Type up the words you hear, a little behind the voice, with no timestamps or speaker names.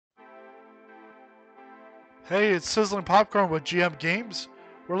Hey, it's Sizzling Popcorn with GM Games.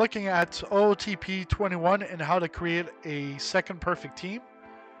 We're looking at OOTP 21 and how to create a second perfect team.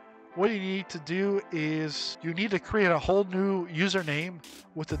 What you need to do is you need to create a whole new username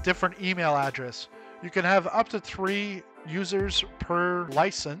with a different email address. You can have up to 3 users per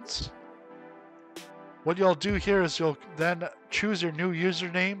license. What you'll do here is you'll then choose your new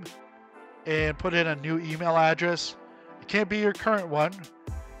username and put in a new email address. It can't be your current one.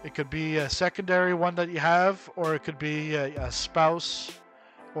 It could be a secondary one that you have, or it could be a spouse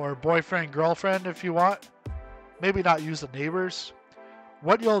or boyfriend, girlfriend if you want. Maybe not use the neighbors.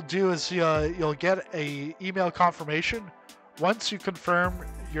 What you'll do is you'll get a email confirmation. Once you confirm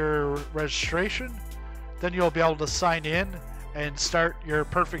your registration, then you'll be able to sign in and start your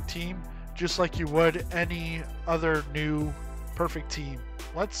perfect team just like you would any other new perfect team.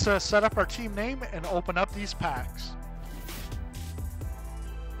 Let's set up our team name and open up these packs.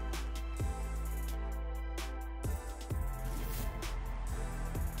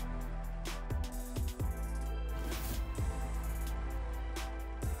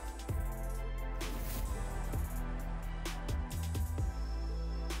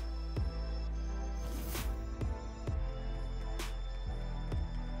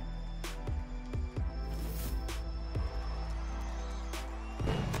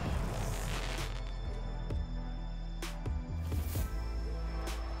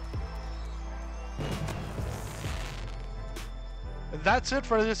 And that's it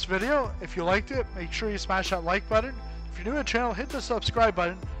for this video. If you liked it, make sure you smash that like button. If you're new to the channel, hit the subscribe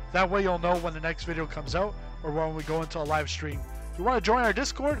button. That way you'll know when the next video comes out or when we go into a live stream. If you want to join our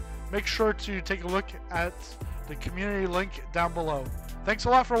Discord, make sure to take a look at the community link down below. Thanks a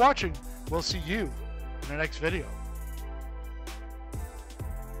lot for watching. We'll see you in the next video.